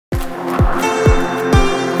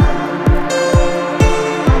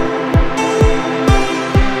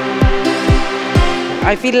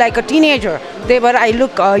I feel like a teenager. But I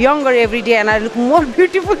look younger every day and I look more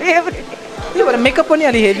beautiful every day. यो भएर makeup पनि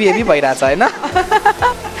अलि heavy भइरहेछ हैन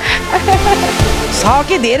छ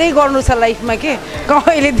के धेरै गर्नु छ लाइफमा के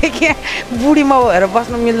कहिलेदेखि बुढीमा भएर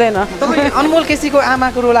बस्न मिल्दैन तपाईँ अनमोल केसीको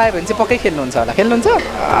आमाको रोल आयो भने चाहिँ पक्कै खेल्नुहुन्छ होला खेल्नुहुन्छ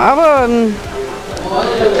अब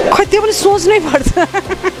खै त्यो पनि सोच्नै पर्छ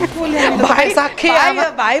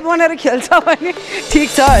भाइ बनेर खेल्छ भने ठिक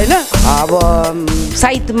छ होइन अब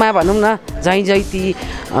साहित्यमा भनौँ न झैँ जैती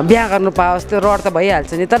बिहा गर्नु पाओस् त्यो रहर त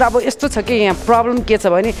भइहाल्छ नि तर अब यस्तो छ कि यहाँ प्रब्लम के छ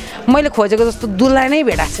भने मैले खोजेको जस्तो दुल्हा नै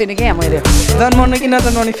भेटाएको छैन कि यहाँ मैले जन्माउनु कि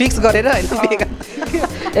नजन्माउने फिक्स गरेर होइन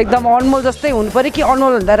एकदम अनमोल जस्तै हुनु पऱ्यो कि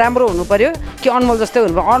अनमोलभन्दा राम्रो हुनु पऱ्यो कि अनमोल जस्तै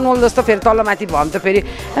हुनु पऱ्यो अनमोल जस्तो फेरि तलमाथि भयो भने त फेरि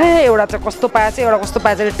एउटा चाहिँ कस्तो पाएछ एउटा कस्तो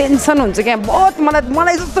पाएछ टेन्सन हुन्छ क्या बहुत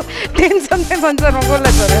मलाई जस्तो टेन्सन चाहिँ संसारमा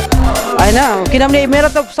कसलाई छोड्यो होइन किनभने मेरो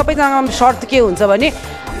त सबैजनामा सर्त के हुन्छ भने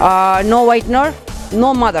नो वाइटनर नो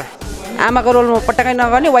मदर आमाको रोलमा पटक्कै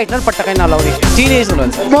नगर्ने वाइटनर पटक्कै नलाउने टिनेज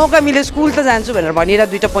हुनुहुन्छ मौका मिले स्कुल त जान्छु भनेर भनेर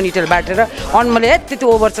दुईवटा पोनिटेल बाटेर अनमोलले त्यति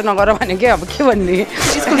ओभर चाहिँ नगर भने के अब के भन्ने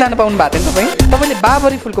स्कुल जानु पाउनु भएको थिएन तपाईँले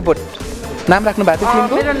बाबरी फुलको बोट नाम राख्नु भएको थियो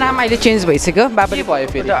फिल्मको मेरो नाम अहिले चेन्ज भइसक्यो बाबरी भयो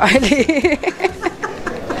फेरि अहिले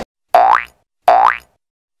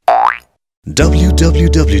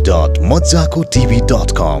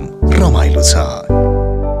www.mazzakotv.com रमाइलो छ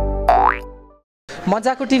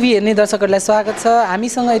मजाको टिभी हेर्ने दर्शकहरूलाई स्वागत छ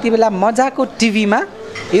हामीसँग यति बेला मजाको टिभीमा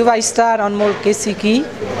युवा स्टार अनमोल केसीकी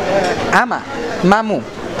आमा मामु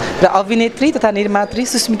र अभिनेत्री तथा निर्मात्री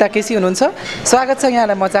सुस्मिता केसी हुनुहुन्छ स्वागत छ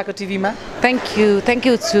यहाँलाई मजाको टिभीमा थ्याङ्क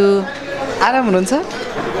यू छु आराम हुनुहुन्छ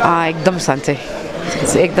एकदम सन्चै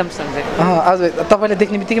एकदम सन्चै हजुर तपाईँले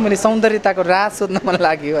देख्ने बित्तिकै मैले सौन्दर्यताको राज सोध्न मन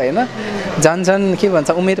लाग्यो होइन झन् के भन्छ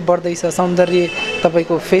उमेर बढ्दैछ सौन्दर्य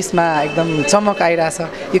तपाईँको फेसमा एकदम चमक आइरहेछ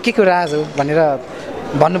यो के को राज हो भनेर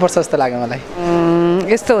भन्नुपर्छ जस्तो लाग्यो मलाई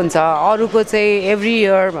यस्तो हुन्छ अरूको चाहिँ एभ्री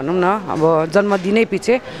इयर भनौँ न अब जन्मदिनै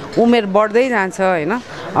पछि उमेर बढ्दै जान्छ होइन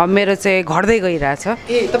मेरो चाहिँ घट्दै गइरहेछ ए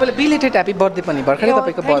तपाईँले बिलेटेड ह्याप्पी बर्थडे पनि भर्खरै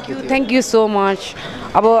तपाईँको birthday thank you so much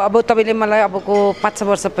अब तपाईँले मलाई अबको 5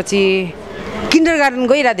 वर्षपछि किन्डर गार्डन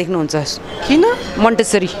गइरहेको देख्नुहुन्छ किन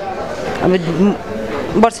मन्टेसरी अब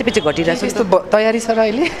वर्षपछि घटिरहेछ यस्तो तयारी छ र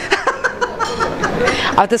अहिले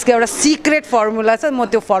अब त्यसको एउटा सिक्रेट फर्मुला छ म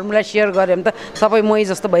त्यो फर्मुला सेयर गरेँ भने त सबै मै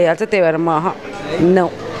जस्तो भइहाल्छ त्यही भएर म नो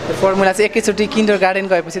त्यो फर्मुला चाहिँ एकैचोटि किन्डर गार्डन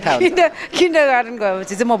गएपछि थाहा हुन्छ किन्डर गार्डन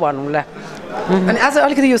गएपछि चाहिँ म भनौँला अनि आज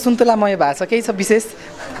अलिकति यो सुन्तलामय भएको छ केही छ विशेष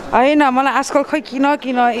होइन मलाई आजकल खै किन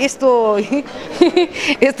यस्तो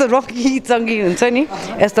यस्तो रकी चङ्गी हुन्छ नि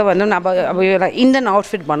यस्तो भनौँ न अब यो इन्डियन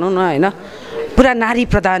आउटफिट भनौँ न होइन पुरा नारी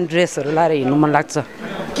प्रधान ड्रेसहरू लाएर हिँड्नु मन लाग्छ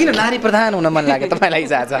किन नारी प्रधान हुन मन लाग्यो तपाईँलाई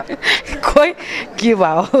आज खोइ के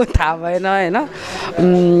भयो थाहा भएन होइन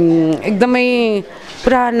एकदमै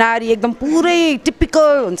पुरा नारी एकदम पुरै टिपिकल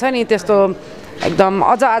हुन्छ नि त्यस्तो एकदम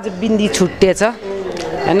अझ आज बिन्दी छुट्टिएछ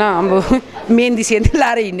होइन अब मेहन्दी सेन्दी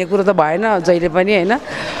लाएर हिँड्ने कुरो त भएन जहिले पनि होइन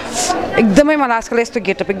एकदमै मलाई आजकल यस्तो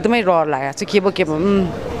गेटअप एकदमै रहर लागेको छ के भयो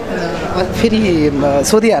फेरि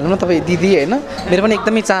सोधिहाल्नु न तपाईँ दिदी होइन मेरो पनि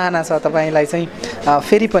एकदमै चाहना छ तपाईँलाई चाहिँ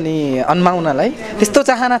फेरि पनि अन्माउनलाई त्यस्तो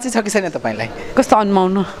चाहना चाहिँ छ कि छैन तपाईँलाई कस्तो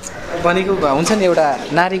अन्माउनु भनेको हुन्छ नि एउटा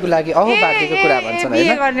नारीको लागि अहोभाग्यको कुरा भन्छन्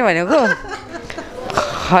होइन गर्ने भनेको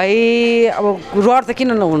खै अब रहर त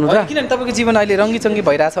किन नहुनु र किनभने तपाईँको जीवन अहिले रङ्गीचङ्गी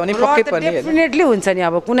भइरहेछ भने पक्कै पनि डेफिनेटली हुन्छ नि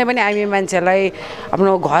अब कुनै पनि आइमी मान्छेलाई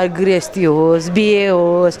आफ्नो घर गृहस्थी होस् बिहे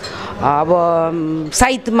होस् अब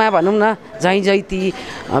साहित्यमा भनौँ न झैँ जैती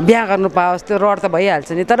बिहा गर्नु पाओस् त्यो रहर त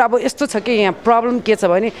भइहाल्छ नि तर अब यस्तो छ कि यहाँ प्रब्लम के छ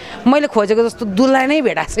भने मैले खोजेको जस्तो दुल्हा नै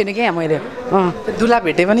भेटाएको छैन कि यहाँ मैले दुल्हा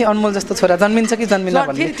भेटे पनि अनमोल जस्तो छोरा जन्मिन्छ कि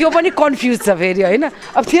जन्मिन फेरि त्यो पनि कन्फ्युज छ फेरि होइन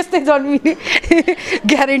अब त्यस्तै जन्मिने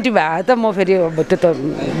ग्यारेन्टी भयो त म फेरि अब त्यो त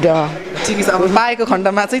ठिक छ अब पाएको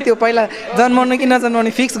खण्डमा चाहिँ त्यो पहिला जन्माउनु कि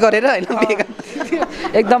नजन्माउने फिक्स गरेर होइन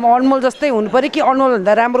एकदम अनमोल जस्तै हुनु पऱ्यो कि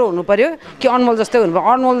अनमोलभन्दा राम्रो हुनु पऱ्यो कि अनमोल जस्तै हुनु पऱ्यो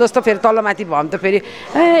अनमोल जस्तो फेरि तलमाथि भयो भने त फेरि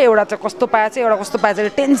एउटा चाहिँ कस्तो पाएछ एउटा कस्तो पाएछ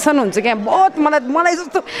टेन्सन हुन्छ क्या बहुत मलाई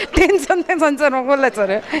जस्तो टेन्सन चाहिँ संसारमा कसलाई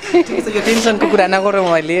छोड्यो यो टेन्सनको कुरा नगरौँ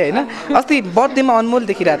मैले होइन अस्ति बर्थडेमा अनमोल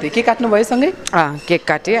देखिरहेको थिएँ के काट्नु भयो सँगै केक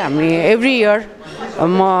काटेँ हामी एभ्री इयर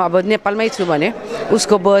म अब नेपालमै छु भने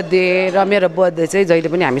उसको बर्थडे र मेरो बर्थडे चाहिँ जहिले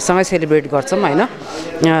पनि हामी सँगै सेलिब्रेट गर्छौँ होइन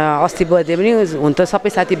अस्ति बर्थडे पनि हुन त सबै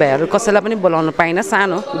साथीभाइहरू कसैलाई पनि बोलाउनु पाइनँ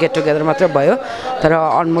सानो गेट टुगेदर मात्रै भयो तर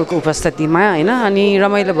अनमोलको उपस्थितिमा होइन अनि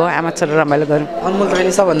रमाइलो भयो आमा छोरा रमाइलो गऱ्यौँ अनमोल त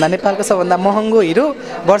अहिले सबभन्दा नेपालको सबभन्दा महँगो हिरो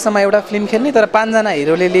वर्षमा एउटा फिल्म खेल्ने तर 5 जना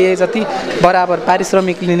हिरोले लिए जति बराबर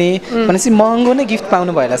पारिश्रमिक लिने भनेपछि महँगो नै गिफ्ट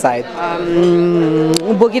पाउनु भयो होला सायद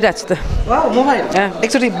बोकिरहेको छु त मोबाइल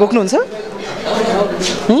एकचोटि बोक्नुहुन्छ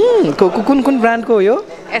कुन ब्रान्डको हो यो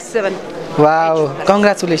S7 wow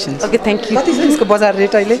congratulations okay thank you कति छ यसको बजार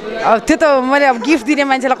रेट अहिले अब त्यो त मैले अब गिफ्ट दिने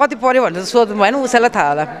मान्छेलाई कति पर्यो भनेर सोध्नु भएन उसैलाई थाहा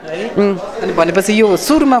होला अनि भनेपछि यो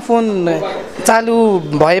सुरुमा फोन चालु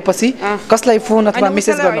भएपछि कसलाई फोन अथवा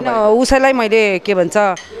मेसेज गर्नु भयो उसैलाई मैले के भन्छ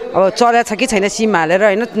अब चल्या छ कि छैन सिम हालेर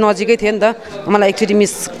होइन नजिकै थियो नि त मलाई एकचोटि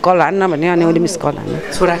मिस कल हान्न भने अनि उसले मिस कल हान्न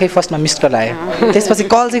छोराकै फर्स्टमा मिस कल आयो त्यसपछि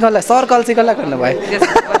कल चाहिँ कसलाई सर कल चाहिँ कसलाई गर्नुभयो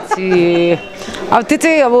त्यसपछि अब त्यो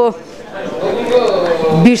चाहिँ अब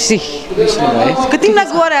बिर्सी तिमीलाई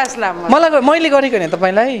गरे जस्तो मलाई मैले गरेको नि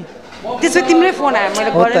तपाईँलाई त्यसपछि तिम्रै फोन आयो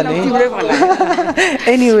मैले गरेन तिम्रै फोन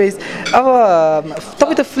आयो एनिवेज अब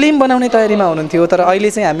तपाईँ त फिल्म बनाउने तयारीमा हुनुहुन्थ्यो तर अहिले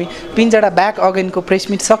चाहिँ हामी पिन्जडा ब्याक अगेनको प्रेस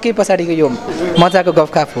मिट सके पछाडिको यो मजाको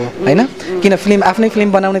गफकाफ हो होइन किन आफ्नै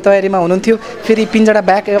फिल्म बनाउने तयारीमा हुनुहुन्थ्यो फेरि पिन्जडा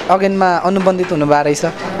ब्याक अगेनमा अनुबन्धित हुनुभएको रहेछ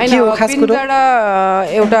के हो खास कुरो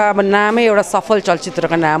एउटा अब नामै एउटा सफल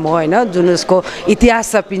चलचित्रको नाम हो होइन जुन उसको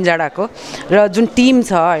इतिहास छ पिन्जडाको र जुन टिम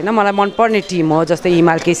छ होइन मलाई मनपर्ने टिम हो जस्तै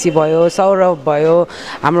हिमाल केसी भयो सौरभ भयो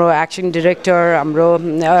हाम्रो एक्सन डिरेक्टर हाम्रो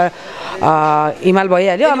हिमाल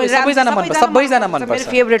भइहाल्यो सबैजना मनपर्छ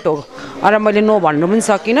मेरो फेभरेट हो र मैले नो भन्नु पनि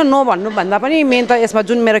सकिनँ नो भन्नु भन्दा पनि मेन त यसमा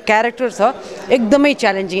जुन मेरो क्यारेक्टर छ एकदमै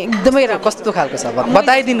च्यालेन्जिङ एकदमै कस्तो खालको छ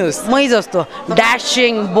बताइदिनुहोस् मै जस्तो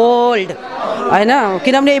ड्यासिङ बोल्ड होइन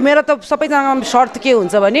किनभने मेरो त सबैजना सर्त के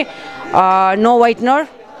हुन्छ भने नो वाइटनर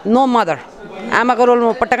नो मदर आमाको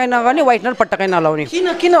रोलमा पटक्कै नगर्ने वाइटनर पटक्कै नलाउने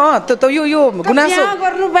किन त यो गुनासो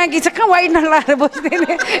गर्नु बाँकी छ कहाँ वाइटनर लगाएर बस्दैन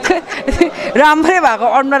राम्रै भएको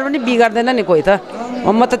अनुहार पनि बिगार्दैन नि कोही त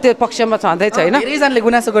म त त्यो पक्षमा छँदै छैन धेरैजनाले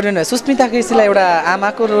गुनासो गरिरहनु सुस्मिता केसीलाई एउटा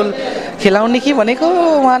आमाको रोल खेलाउने कि भनेको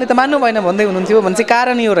उहाँले त मान्नु भएन भन्दै हुनुहुन्थ्यो भने चाहिँ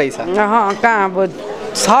कारण यो रहेछ कहाँ अब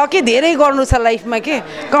छ कि धेरै गर्नु छ लाइफमा के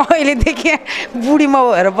कहिलेदेखि बुढीमा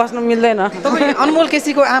भएर बस्नु मिल्दैन तपाईँ अनमोल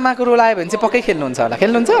केसीको आमाको रोल आयो भने चाहिँ पक्कै खेल्नुहुन्छ होला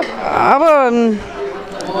खेल्नुहुन्छ अब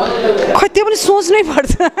खै त्यो पनि सोच्नै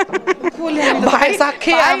पर्छ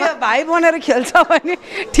भाइ बनेर खेल्छ भने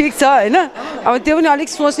ठिक छ होइन अब त्यो पनि अलिक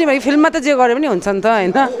सोच्ने भयो फिल्ममा त जे गरे पनि हुन्छ नि त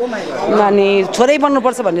होइन अनि छोरै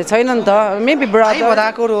बन्नुपर्छ भन्ने छैन नि त मेबी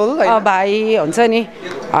ब्रदरको रोल भाइ हुन्छ नि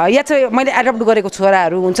या चाहिँ मैले एडप्ट गरेको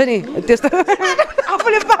छोराहरू हुन्छ नि त्यस्तो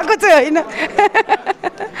आफूले पाएको चाहिँ होइन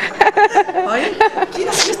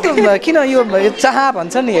किन यो चाह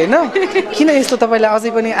भन्छ नि होइन किन यस्तो तपाईँलाई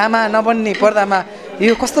अझै पनि आमा नबन्ने पर्दामा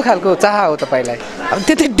यो कस्तो खालको चाह हो तपाईँलाई अब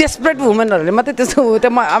त्यति डेस्परेट वुमेनहरूले मात्रै त्यस्तो हो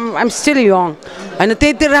त्यो आइएम स्टिल यङ होइन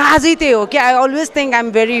त्यो राजै त्यही हो कि I always think I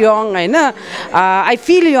am very young होइन I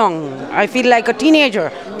feel young I feel like a teenager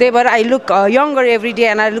त्यही भएर I look younger every day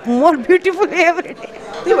and I look more beautiful every day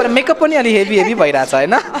त्यही भएर मेकअप पनि अलि हेभी भइरहेछ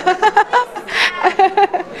होइन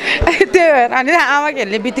त्यही भएर अनि आमा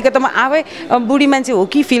खेल्ने बित्तिकै त म आफै बुढी मान्छे हो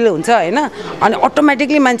कि फिल हुन्छ होइन अनि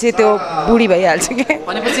अटोमेटिकली मान्छे त्यो बुढी भइहाल्छ कि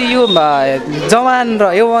भनेपछि यो जवान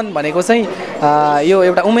र यौवन भनेको चाहिँ यो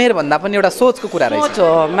एउटा उमेर भन्दा पनि एउटा सोचको कुरा रहेछ सोच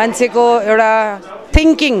हो मान्छेको एउटा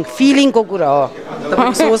थिङ्किङ फिलिङको कुरा हो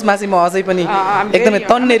सोचमा चाहिँ म अझै पनि एकदमै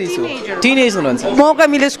तन्नेरी छु टिनेज हुनुहुन्छ मौका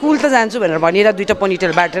मिले स्कुल त जान्छु भनेर भनेर दुईवटा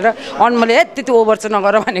पोनिटेल बाटेर मैले त्यति ओभर चाहिँ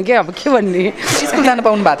नगर भने के अब के भन्ने स्कुल जानु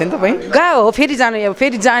पाउनु भएको थियो नि तपाईँ कहाँ हो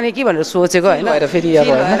फेरि जाने कि भनेर सोचेको होइन फेरि अब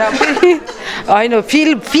होइन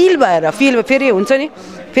फिल भएर फेरि हुन्छ नि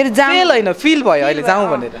फेरि होइन फिल भयो अहिले जाउँ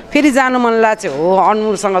भनेर फेरि जानु मन लाग्छ हो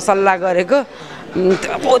अनमोलसँग सल्लाह गरेको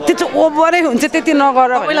त्यो चाहिँ ओभरै हुन्छ त्यति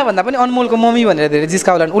नगर पहिला भन्दा पनि अनमोलको मम्मी भनेर धेरै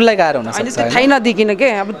जिस्काउला उसलाई गाह्रो हुनसक्छ थाहै नदिकिन के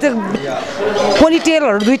अब त्यो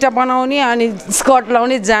पोनिटेलहरू दुईवटा बनाउने अनि स्कर्ट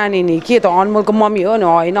लाउने जाने नि के त अनमोलको मम्मी हो नि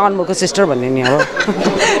होइन अनमोलको सिस्टर भन्ने नि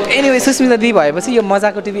अब एनिवे सुस्मिता दी भएपछि यो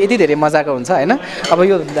मजाको टिभी यति धेरै मजाको हुन्छ होइन अब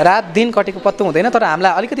यो रात दिन कटेको पत्तो हुँदैन तर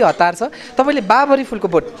हामीलाई अलिकति हतार छ तपाईँले बाबरी फुलको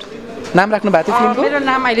बोट नाम राख्नु भएको थियो फिल्मको मेरो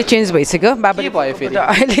नाम अहिले चेन्ज भइसक्यो बाबरी भयो फेरि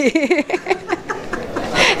अहिले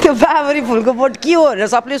त्यो बाबरी फुलको बोट के हो भनेर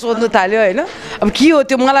सबले सोध्नु थाल्यो होइन अब के हो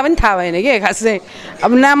त्यो मलाई पनि थाहा भएन कि खास चाहिँ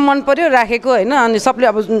अब नाम मन पर्यो राखेको होइन अनि सबले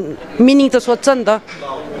अब मिनिङ त सोध्छ नि त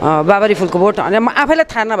बाबरी फुलको बोट अनि म आफैलाई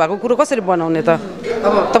थाहा नभएको कुरो कसरी बनाउने त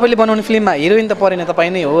अब तपाईँले बनाउने फिल्ममा हिरोइन त परेन तपाईँ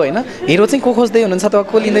नै हो होइन हिरो चाहिँ को खोज्दै हुनुहुन्छ अथवा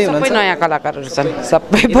को लिँदै हुनुहुन्छ सबै नयाँ कलाकारहरू छन्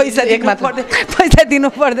सबै पैसा दिनु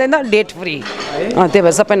पर्दैन डेट फ्री त्यही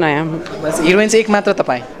भएर सबै नयाँ हिरोइन चाहिँ एक मात्र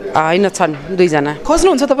तपाईँ होइन छन् दुईजना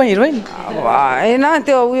खोज्नुहुन्छ तपाईँ हिरोइन होइन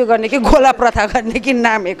त्यो उयो गर्ने कि गोला प्रथा गर्ने कि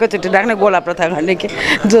नाम एकैचोटि राख्ने गोला प्रथा गर्ने कि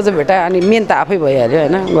जो भेटायो अनि मेन त आफै भइहाल्यो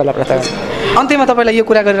होइन गोला प्रथा गर्ने अन्त्यमा तपाईँलाई यो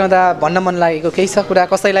कुरा गरिरहँदा भन्न मन लागेको केही छ कुरा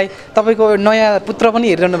कसैलाई तपाईँको नयाँ पुत्र पनि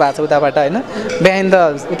हेरिरहनु भएको छ उताबाट होइन बिहाइन्ड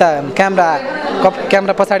द उता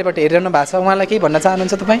क्यामेरा पछाडिबाट हेरिरहनु भएको छ उहाँलाई केही भन्न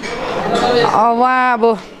चाहनुहुन्छ तपाईँ उहाँ अब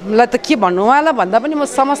ल त के भन्नु उहाँलाई भन्दा पनि म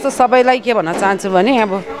समस्त सबैलाई के भन्न चाहन्छु भने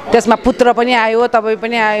अब त्यसमा पुत्र पनि आयो तपाईँ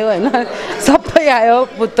पनि आयो होइन सबै आयो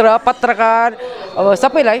पुत्र पत्रकार अब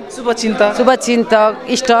सबैलाई शुभचिन्तक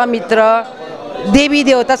इष्ट मित्र देवी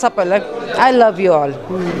देवता सबैलाई I love you all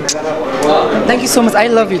thank you so much I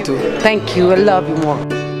love you to thank you I love you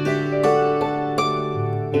more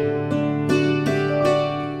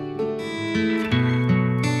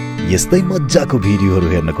यस्तै मज्जाको भिडियोहरू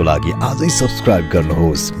हेर्नको लागि आजै सब्स्क्राइब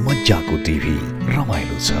गर्नुहोस् मज्जाको टिभी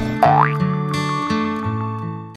रमाइलो छ